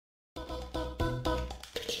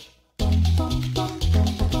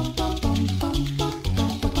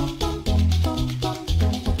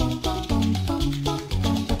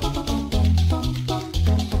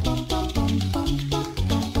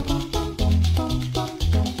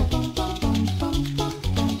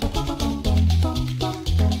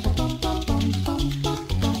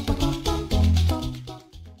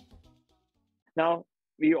Now,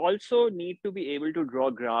 we also need to be able to draw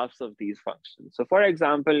graphs of these functions. So for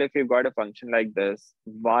example, if you've got a function like this,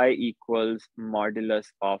 y equals modulus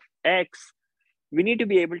of x, we need to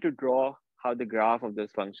be able to draw how the graph of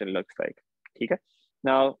this function looks like. Okay?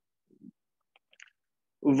 Now,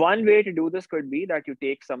 one way to do this could be that you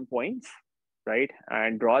take some points, right,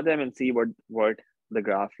 and draw them and see what the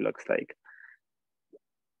graph looks like.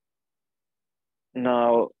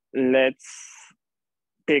 Now, let's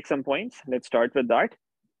take some points. Let's start with that.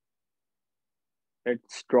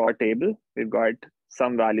 Let's draw a table. We've got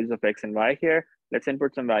some values of x and y here. Let's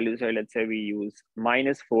input some values here. Let's say we use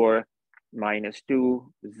 -4,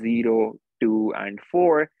 -2, 0, 2, and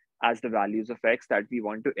 4 as the values of x that we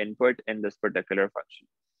want to input in this particular function.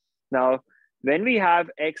 Now, when we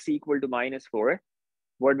have x equal to -4,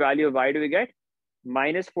 what value of y do we get?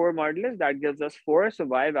 -4 modulus, that gives us 4. So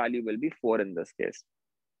y value will be 4 in this case.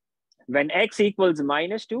 When x equals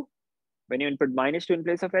 -2, when you input -2 in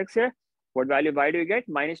place of x here, what value of y do you get?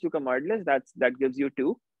 -2 ka modulus, that gives you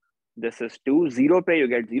 2. This is 2. 0 pe you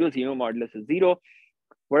get 0. 0 modulus is 0.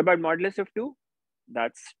 What about modulus of 2?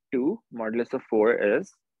 That's 2. Modulus of 4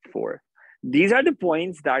 is 4. These are the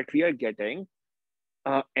points that we are getting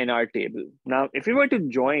in our table. Now, if we were to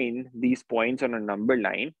join these points on a number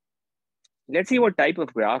line, let's see what type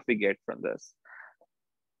of graph we get from this.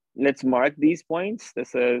 Let's mark these points.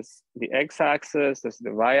 This is the x-axis. This is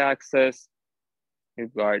the y-axis.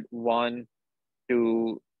 We've got 1,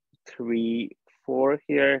 2, 3, 4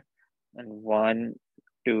 here, and 1,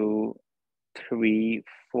 2, 3,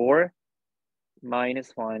 4,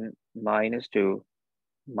 -1, -2,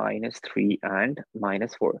 -3, and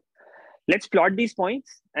 -4. Let's plot these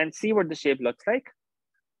points and see what the shape looks like.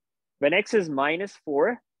 When x is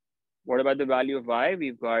 -4, what about the value of y?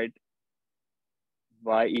 We've got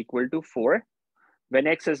y equal to 4. When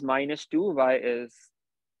x is -2, y is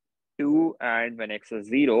 2, and when x is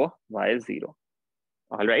 0, y is 0.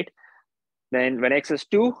 All right. Then when x is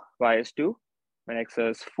 2, y is 2. When x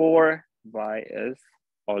is 4, y is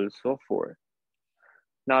also 4.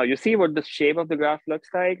 Now you see what the shape of the graph looks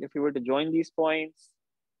like. If you were to join these points,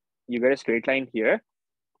 you get a straight line here,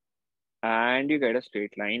 and you get a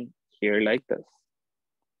straight line here like this.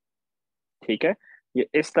 ठीक है? ये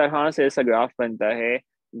इस तरह से ऐसा graph बनता है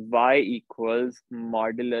y equals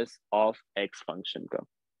modulus of x function का.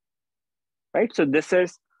 Right? So this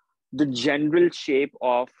is the general shape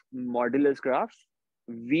of modulus graphs,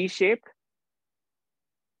 V-shaped.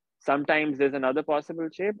 Sometimes there's another possible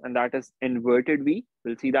shape, and that is inverted V.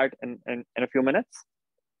 We'll see that in a few minutes.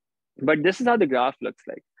 But this is how the graph looks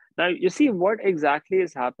like. Now, you see what exactly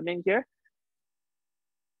is happening here?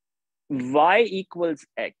 Y equals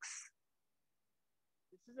x.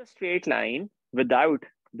 This is a straight line without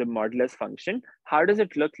the modulus function. How does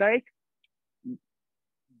it look like?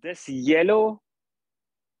 This yellow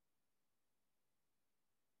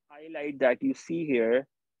highlight that you see here,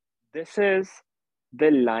 this is the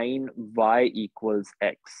line y equals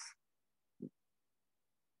x.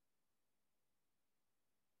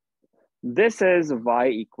 This is y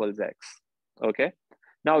equals x. Okay.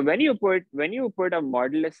 Now, when you put a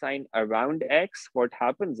modulus sign around x, what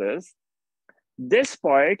happens is this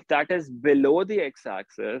part that is below the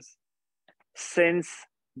x-axis, since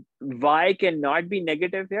y cannot be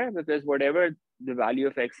negative here, because whatever the value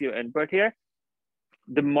of x you input here,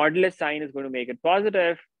 the modulus sign is going to make it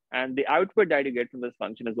positive, and the output that you get from this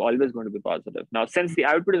function is always going to be positive. Now, since the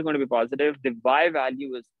output is going to be positive, the y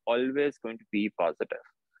value is always going to be positive.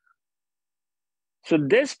 So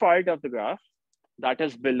this part of the graph that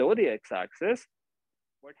is below the x-axis,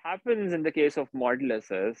 what happens in the case of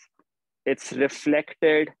modulus is it's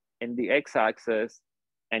reflected in the x-axis,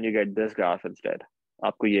 and you get this graph instead.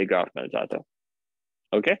 Aapko ye graph mil jata hai.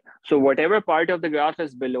 Okay, so whatever part of the graph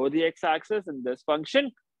is below the x-axis in this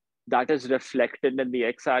function, that is reflected in the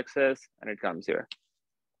x-axis, and it comes here.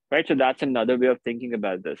 Right, so that's another way of thinking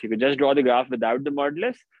about this. You could just draw the graph without the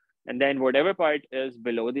modulus, and then whatever part is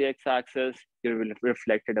below the x-axis, you will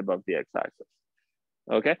reflect it above the x-axis.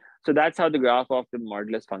 Okay, so that's how the graph of the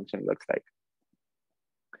modulus function looks like.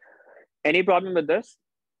 Any problem with this?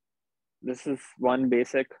 This is one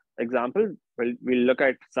basic example. We'll look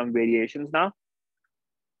at some variations now.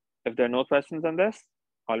 If there are no questions on this,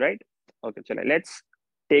 all right. Okay, chale. Let's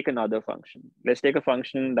take another function. Let's take a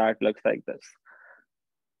function that looks like this.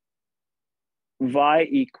 Y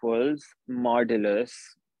equals modulus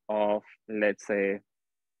of, let's say,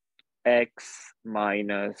 x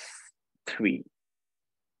minus 3.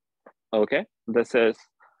 Okay, this is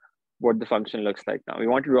what the function looks like now. We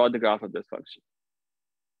want to draw the graph of this function.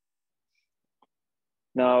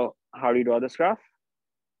 Now, how do you draw this graph?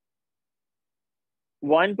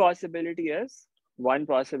 One possibility is one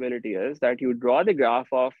possibility is that you draw the graph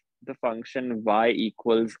of the function y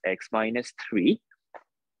equals x minus 3,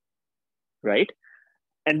 right?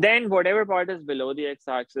 And then whatever part is below the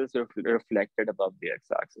x-axis reflected above the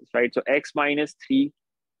x-axis, right? So x minus 3,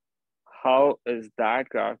 how is that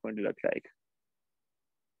graph going to look like?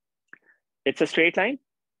 It's a straight line,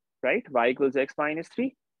 right? Y equals x minus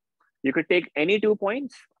 3. You could take any 2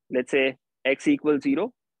 points. Let's say x equals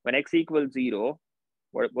 0. When x equals 0,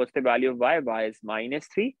 what's the value of y? Y is minus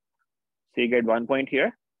 3. So you get 1 point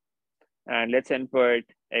here. And let's input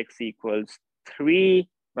x equals 3.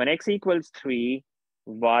 When x equals 3,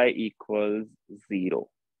 y equals 0.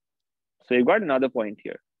 So you've got another point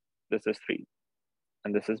here. This is 3.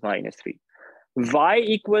 And this is minus 3. Y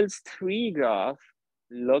equals 3 graph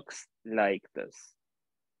looks like this.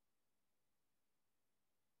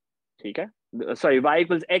 Okay? Sorry, y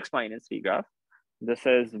equals x minus 3 graph. This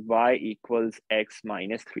is y equals x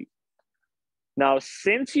minus 3. Now,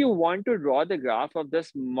 since you want to draw the graph of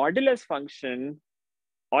this modulus function,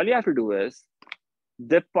 all you have to do is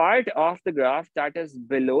the part of the graph that is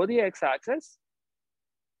below the x-axis,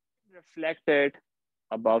 reflect it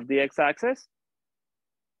above the x-axis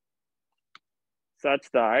such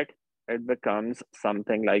that it becomes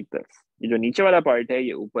something like this. ये जो नीचे वाला part है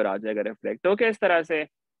ये ऊपर आ जाएगा reflect होके इस तरह से.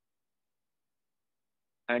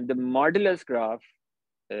 And the modulus graph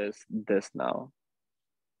is this now.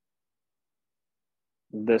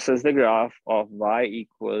 This is the graph of y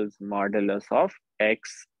equals modulus of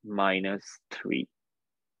x minus 3.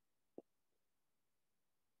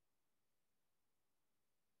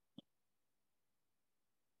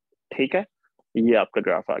 ठीक है, ये आपका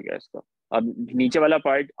ग्राफ आ गया इसका. अब नीचे वाला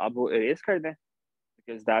पार्ट आप वो इरेज कर दें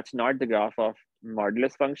because that's not the graph of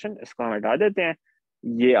modulus function. इसको हम हटा देते हैं.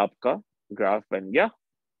 ये आपका ग्राफ बन गया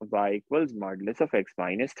y equals modulus of x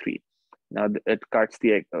minus 3. Now it cuts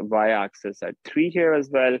the y-axis at 3 here as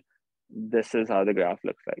well. This is how the graph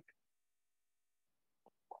looks like.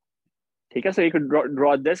 Okay, so you could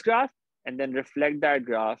draw this graph and then reflect that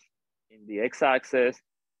graph in the x-axis.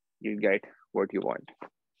 You get what you want.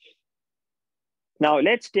 Now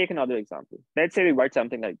let's take another example. Let's say we write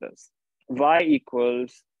something like this. Y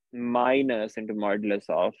equals minus into modulus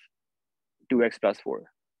of 2x plus 4.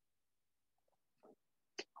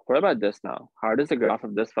 What about this now? How does the graph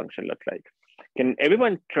of this function look like? Can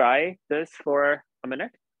everyone try this for a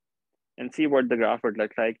minute and see what the graph would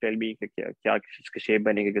look like? Tell me kya shape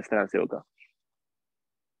banega, kis tarah se hoga.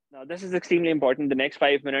 Now this is extremely important. The next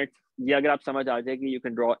 5 minutes, ye agar aap samajh aa jayegi, you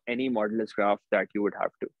can draw any modulus graph that you would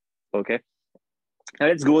have to. Okay. Now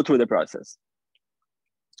let's go through the process.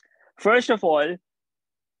 First of all,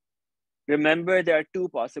 remember there are two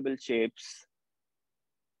possible shapes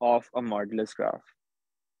of a modulus graph.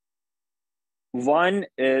 One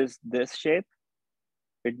is this shape.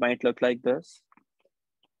 It might look like this.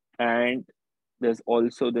 And there's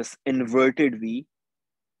also this inverted V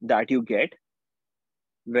that you get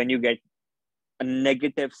when you get a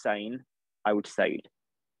negative sign outside.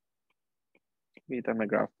 ये तो मैं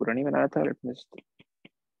graph पूरा नहीं बनाया था. Let me just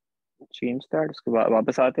change that. इसके बाद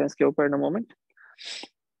वापस आते हैं इसके ऊपर in a moment.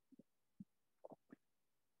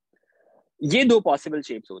 ये दो possible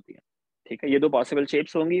shapes होती हैं. ठीक है, ये दो possible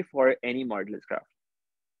shapes होंगी for any modulus graph.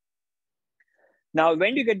 Now,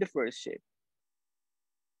 when do you get the first shape?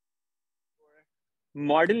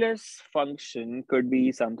 Modulus function could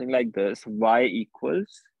be something like this. Y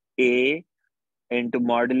equals A into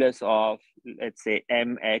modulus of, let's say,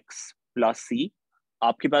 mx plus c.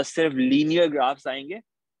 आपके पास सिर्फ linear graphs आएंगे.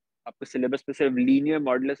 आपके syllabus पे सिर्फ linear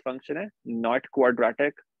modulus function है, not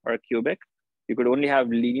quadratic or cubic. You could only have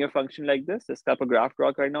linear function like this. इसका आपको graph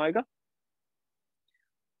draw करना होगा.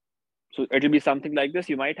 So it'll be something like this.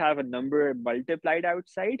 You might have a number multiplied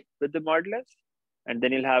outside with the modulus, and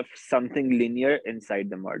then you'll have something linear inside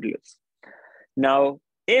the modulus. Now,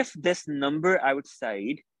 if this number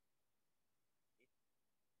outside is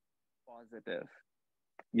positive,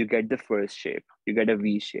 you get the first shape. You get a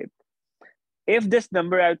V shape. If this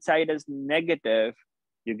number outside is negative,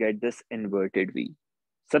 you get this inverted V.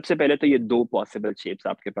 सबसे पहले तो ये दो possible shapes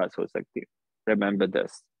आपके पास हो सकती है. Remember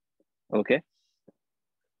this. Okay.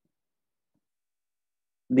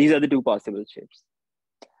 These are the two possible shapes.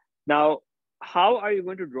 Now, how are you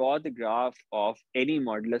going to draw the graph of any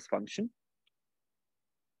modulus function?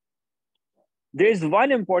 There's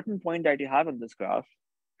one important point that you have on this graph,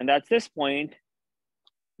 and that's this point.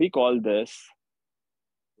 We call this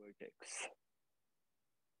vertex.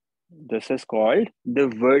 This is called the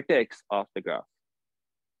vertex of the graph.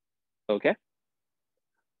 Okay.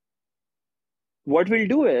 What we'll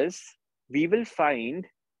do is we will find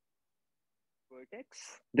vertex,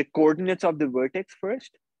 the coordinates of the vertex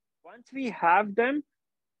first. Once we have them,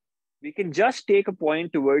 we can just take a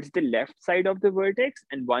point towards the left side of the vertex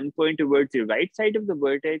and one point towards the right side of the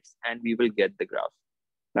vertex, and we will get the graph.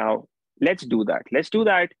 Now, let's do that. Let's do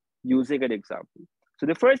that using an example. So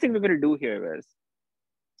the first thing we're going to do here is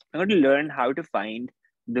I'm going to learn how to find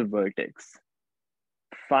the vertex.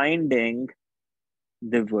 Finding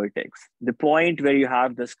the vertex, the point where you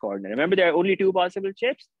have this coordinate. Remember, there are only two possible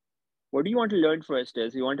shapes. What do you want to learn first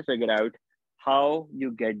is you want to figure out how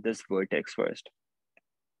you get this vertex first.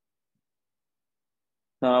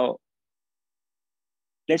 Now,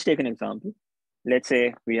 let's take an example. Let's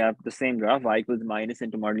say we have the same graph, y equals minus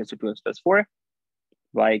into modulus of 2x plus 4,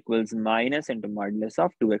 y equals minus into modulus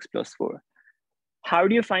of 2x plus 4. How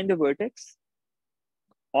do you find the vertex?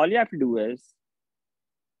 All you have to do is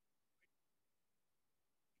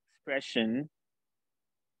expression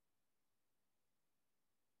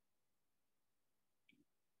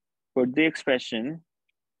put the expression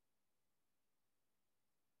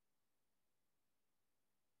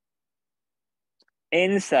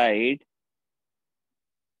inside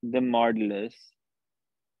the modulus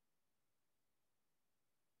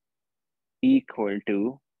equal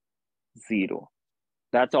to 0.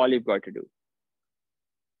 That's all you've got to do.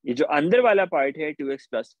 ये जो अंदर वाला part है 2x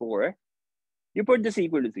plus 4, you put this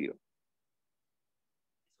equal to 0.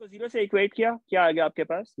 इसको 0 से equate किया, क्या आ गया आपके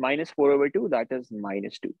पास? Minus 4 over 2, that is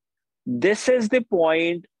minus 2. This is the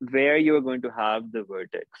point where you are going to have the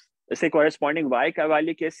vertex. इससे corresponding y का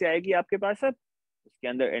value कैसे आएगी आपके पास अब? इसके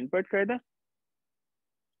अंदर input कर दें.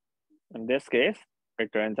 In this case,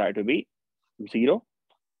 it turns out to be 0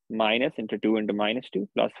 minus into 2 into minus 2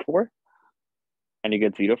 plus 4. And you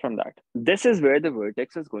get 0 from that. This is where the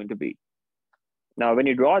vertex is going to be. Now, when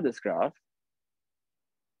you draw this graph,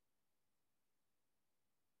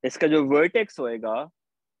 इसका जो vertex होएगा,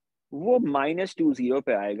 वो minus 2, 0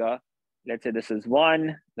 पे आएगा. Let's say this is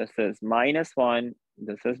 1, this is minus 1,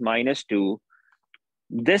 this is minus 2.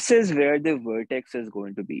 This is where the vertex is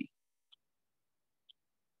going to be.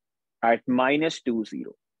 At minus 2,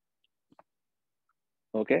 0.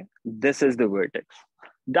 Okay, this is the vertex.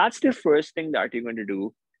 That's the first thing that you're going to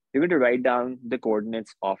do. You're going to write down the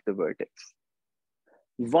coordinates of the vertex.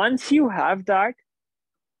 Once you have that,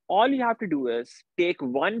 all you have to do is take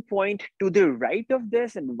one point to the right of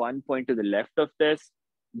this and one point to the left of this,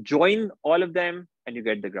 join all of them, and you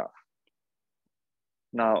get the graph.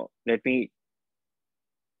 Now, let me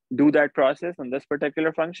do that process on this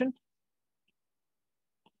particular function.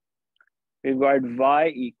 We've got y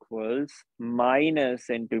equals minus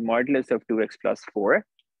into modulus of 2x plus 4.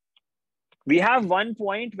 We have one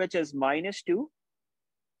point which is minus 2.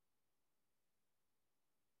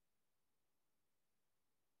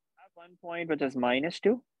 One point which is minus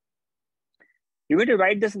 2. You're going to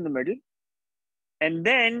write this in the middle. And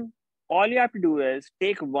then all you have to do is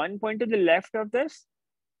take one point to the left of this.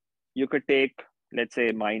 You could take, let's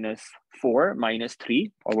say, minus 4, minus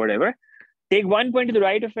 3, or whatever. Take one point to the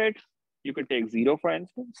right of it. You could take 0, for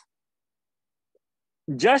instance.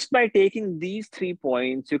 Just by taking these 3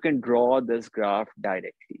 points, you can draw this graph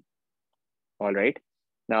directly. All right.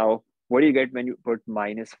 Now, what do you get when you put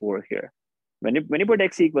minus 4 here? When you put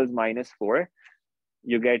x equals minus 4,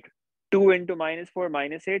 you get 2 into minus 4,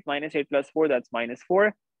 minus 8. Minus 8 plus 4, that's minus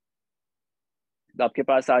 4. तो आपके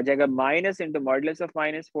पास आ जाएगा minus into modulus of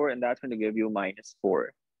minus 4, and that's going to give you minus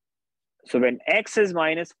 4. So when x is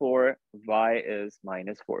minus 4, y is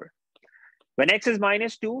minus 4. When x is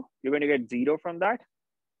minus 2, you're going to get 0 from that.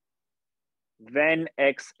 When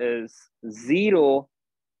x is 0,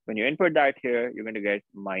 when you input that here, you're going to get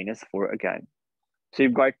minus 4 again. So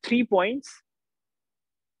you've got 3 points.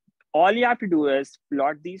 All you have to do is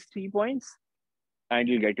plot these 3 points and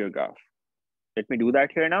you'll get your graph. Let me do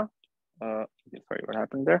that here now. Sorry, what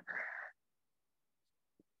happened there?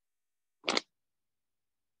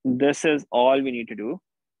 This is all we need to do.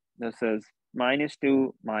 This is minus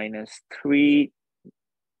 2, minus 3,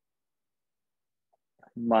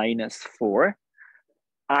 minus 4.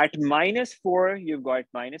 At minus 4, you've got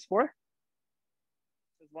minus 4.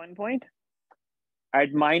 This is 1 point.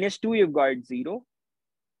 At minus 2, you've got 0.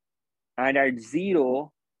 And at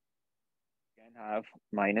 0, you can have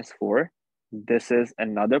minus 4. This is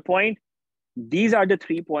another point. These are the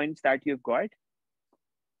 3 points that you've got.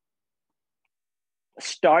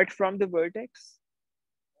 Start from the vertex.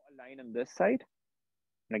 Draw a line on this side.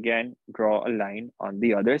 And again, draw a line on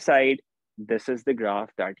the other side. This is the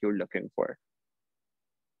graph that you're looking for.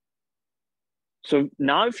 So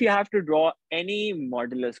now if you have to draw any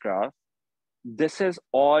modulus graph, this is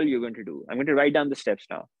all you're going to do. I'm going to write down the steps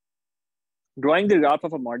now. Drawing the graph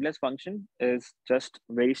of a modulus function is just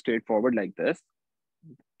very straightforward like this.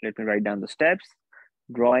 Let me write down the steps.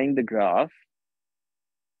 drawing the graph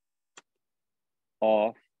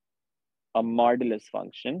of a modulus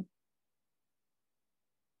function.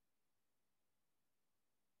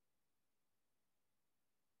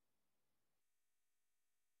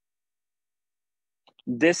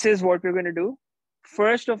 This is what we're going to do.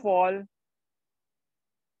 First of all,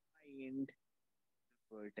 find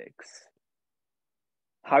the vertex.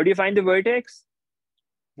 How do you find the vertex?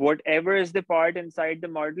 Whatever is the part inside the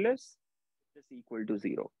modulus is equal to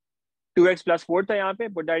 0. 2x plus 4 tha yahan pe,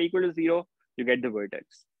 put that equal to 0, you get the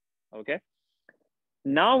vertex. Okay.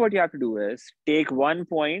 Now what you have to do is take 1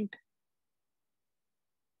 point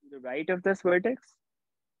to the right of this vertex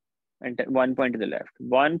and 1 point to the left.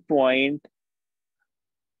 1 point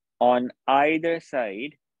on either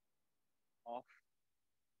side of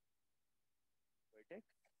vertex.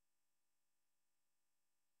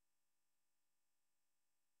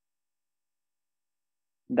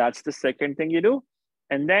 That's the second thing you do.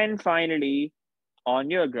 And then finally,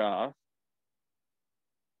 on your graph,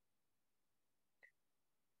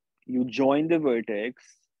 you join the vertex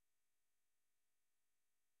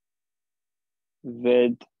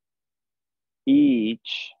with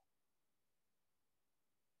each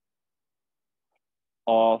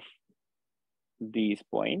of these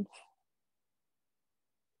points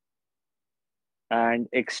and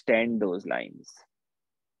extend those lines.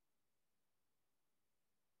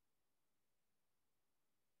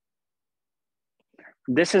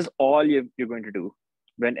 This is all you're going to do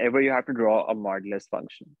whenever you have to draw a modulus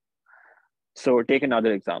function. So take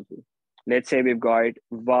another example. Let's say we've got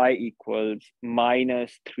y equals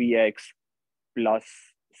minus 3x plus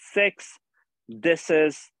 6. This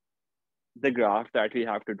is the graph that we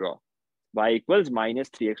have to draw. Y equals minus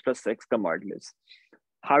 3x plus 6 का modulus.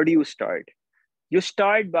 How do you start? You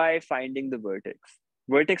start by finding the vertex.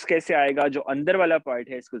 Vertex कैसे आएगा? जो अंदर वाला part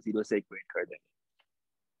है इसको 0 से equate कर देंगे.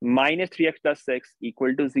 Minus 3x plus 6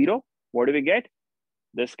 equal to 0. What do we get?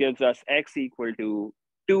 This gives us x equal to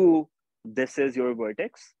 2. This is your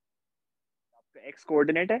vertex. X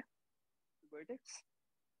coordinate है vertex.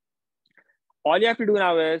 All you have to do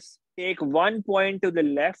now is take 1 point to the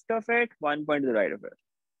left of it, 1 point to the right of it.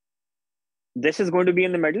 This is going to be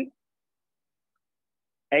in the middle.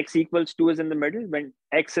 X equals 2 is in the middle. When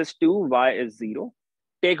x is 2, y is 0.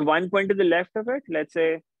 Take 1 point to the left of it, let's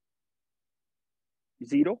say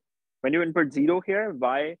 0. When you input 0 here,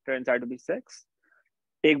 y turns out to be 6.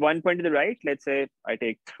 Take 1 point to the right, let's say I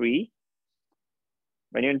take 3.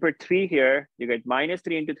 When you input 3 here, you get minus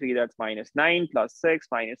 3 into 3, that's minus 9, plus 6,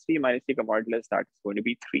 minus 3 का modulus, that's going to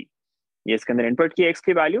be 3. Yes, can the input की x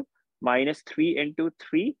की value, minus 3 into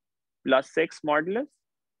 3 plus 6 modulus.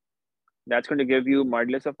 That's going to give you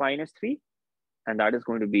modulus of minus 3, and that is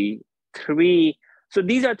going to be 3. So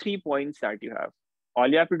these are 3 points that you have. All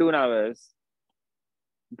you have to do now is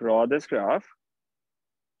draw this graph,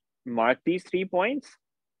 mark these 3 points,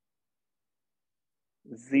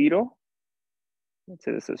 0. Let's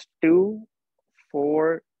say this is 2,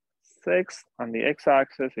 4, 6. On the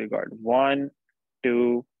x-axis, we got 1,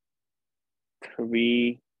 2,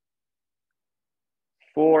 3,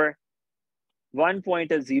 4. 1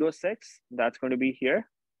 point is 0, 6. That's going to be here.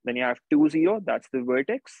 Then you have 2, 0. That's the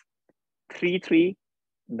vertex. 3, 3.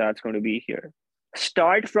 That's going to be here.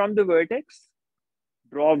 Start from the vertex.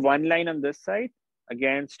 Draw one line on this side.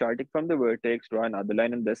 Again, starting from the vertex, draw another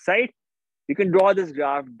line on this side. You can draw this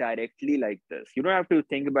graph directly like this. You don't have to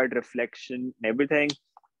think about reflection and everything.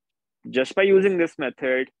 Just by using this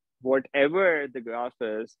method, whatever the graph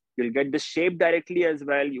is, you'll get the shape directly as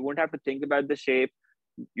well. You won't have to think about the shape.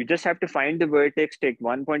 You just have to find the vertex, take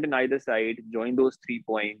 1 point on either side, join those 3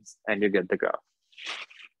 points, and you get the graph.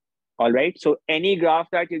 All right, so any graph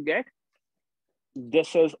that you get,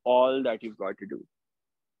 this is all that you've got to do.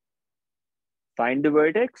 Find the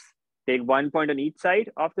vertex, take 1 point on each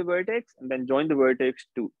side of the vertex, and then join the vertex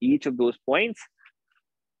to each of those points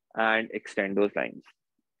and extend those lines.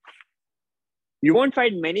 You won't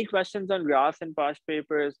find many questions on graphs in past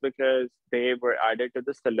papers because they were added to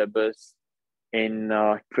the syllabus in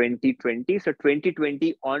 2020. So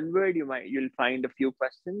 2020 onward, you'll find a few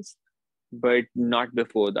questions, but not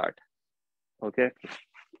before that. Okay,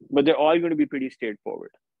 but they're all going to be pretty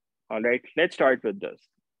straightforward. All right, let's start with this.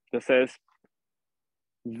 This is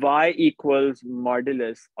y equals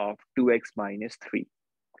modulus of 2x minus 3.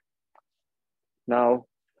 Now,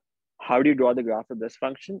 how do you draw the graph of this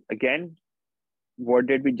function? Again, what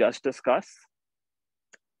did we just discuss?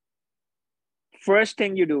 First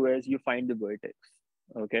thing you do is you find the vertex,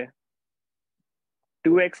 okay?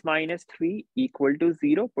 2x minus 3 equal to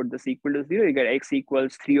 0, put this equal to 0, you get x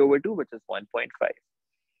equals 3 over 2, which is 1.5.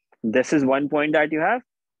 This is 1 point that you have.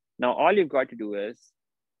 Now, all you've got to do is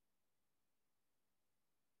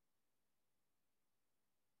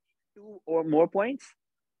two or more points,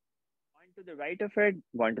 one to the right of it,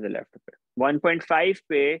 one to the left of it. 1.5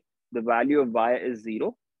 pe, the value of y is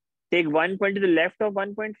 0. Take 1 point to the left of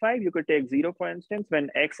 1.5. You could take 0, for instance. When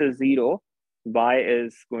x is 0, y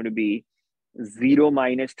is going to be 0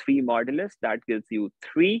 minus 3 modulus. That gives you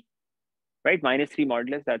 3, right? Minus 3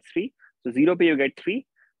 modulus, that's 3. So 0 pe, you get 3.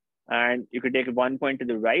 And you could take 1 point to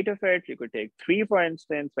the right of it. You could take 3, for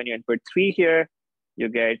instance. When you input 3 here, you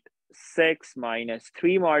get 6 minus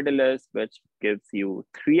 3 modulus, which gives you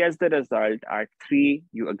 3 as the result. At 3,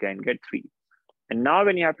 you again get 3. And now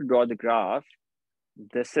when you have to draw the graph,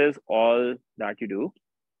 this is all that you do.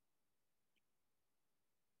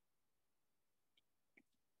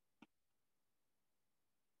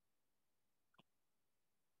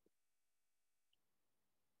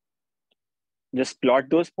 Just plot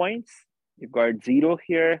those points. You've got 0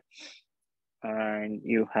 here, and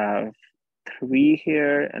you have 3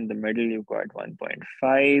 here. In the middle, you've got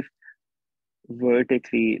 1.5.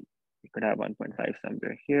 Vertically, you could have 1.5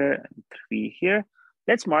 somewhere here and 3 here.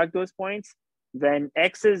 Let's mark those points. When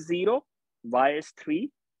x is 0, y is 3.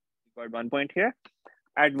 You've got 1 point here.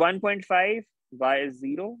 At 1.5, y is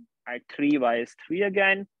 0. At 3, y is 3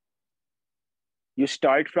 again. You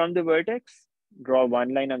start from the vertex, draw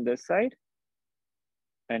one line on this side,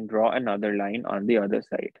 and draw another line on the other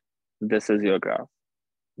side. This is your graph.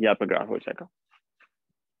 यहाँ पर graph हो जाएगा.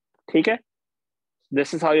 ठीक है?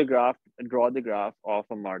 This is how you draw the graph of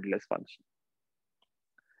a modulus function.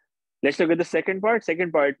 Let's look at the second part.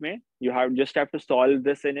 Second part, you just have to solve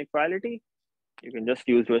this inequality. You can just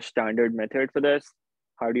use your standard method for this.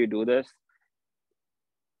 How do you do this?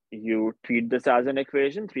 You treat this as an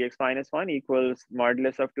equation. 3x minus 1 equals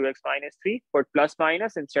modulus of 2x minus 3. Put plus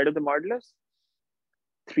minus instead of the modulus.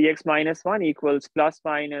 3x minus 1 equals plus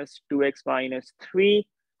minus 2x minus 3.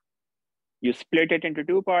 You split it into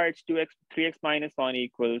two parts. 3x minus 1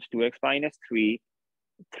 equals 2x minus 3.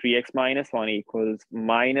 3x minus 1 equals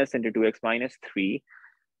minus into 2x minus 3.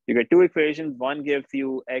 You get two equations. One gives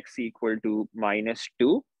you x equal to minus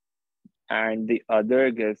 2. And the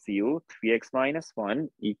other gives you 3x minus 1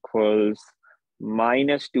 equals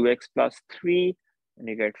minus 2x plus 3. And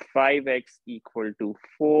you get 5x equal to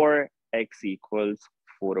 4. X equals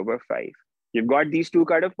 4 over 5. You've got these two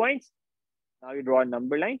cutoff points. Now you draw a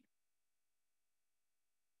number line.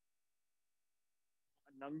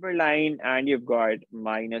 And you've got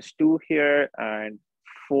minus 2 here and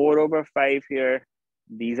 4 over 5 here.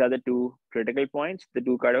 These are the two critical points, the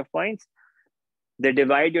two cutoff points. They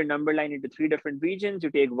divide your number line into three different regions.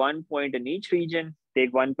 You take 1 point in each region.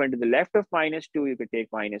 Take 1 point to the left of minus 2. You could take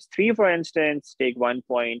minus 3, for instance. Take 1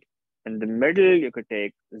 point in the middle. You could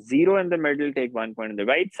take 0 in the middle. Take 1 point on the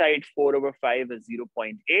right side. 4 over 5 is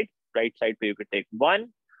 0.8. Right side, where you could take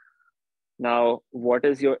 1. Now, what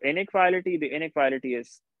is your inequality? The inequality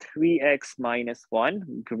is 3x minus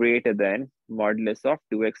 1 greater than modulus of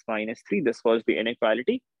 2x minus 3. This was the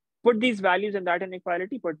inequality. Put these values in that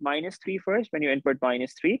inequality. Put minus 3 first. When you input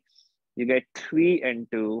minus 3, you get 3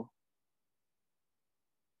 into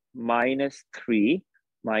minus 3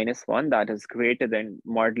 minus 1. That is greater than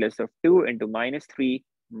modulus of 2 into minus 3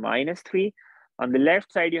 minus 3. On the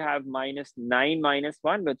left side, you have minus 9 minus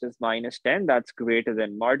 1, which is minus 10. That's greater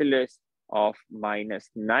than modulus of minus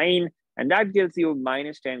 9. And that gives you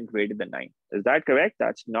minus 10 greater than 9. Is that correct?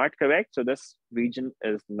 That's not correct. So this region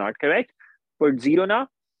is not correct. Put 0 now.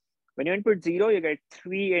 When you input 0, you get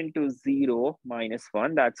 3 into 0 minus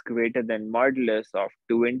 1. That's greater than modulus of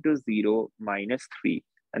 2 into 0 minus 3.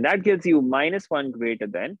 And that gives you minus 1 greater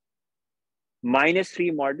than minus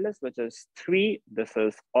 3 modulus, which is 3. This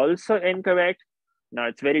is also incorrect. Now,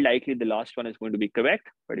 it's very likely the last one is going to be correct,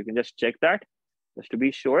 but you can just check that just to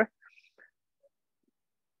be sure.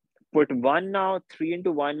 Put 1 now. 3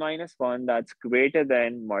 into 1 minus 1. That's greater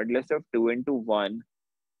than modulus of 2 into 1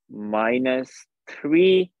 minus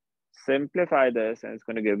 3. Simplify this, and it's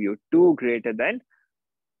going to give you 2 greater than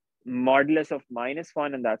modulus of minus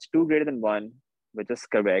 1, and that's 2 greater than 1, which is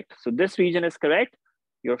correct. So this region is correct.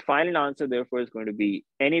 Your final answer, therefore, is going to be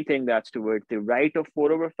anything that's towards the right of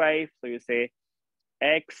 4 over 5. So you say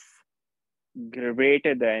x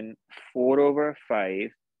greater than 4 over 5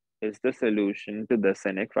 is the solution to this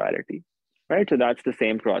inequality, right? So that's the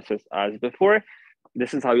same process as before.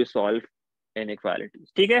 This is how you solve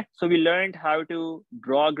inequalities. Okay? So we learned how to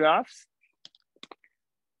draw graphs,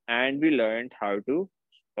 and we learned how to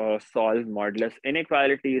solve modulus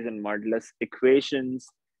inequalities and modulus equations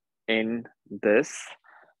in this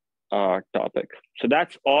topic. So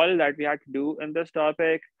that's all that we had to do in this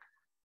topic.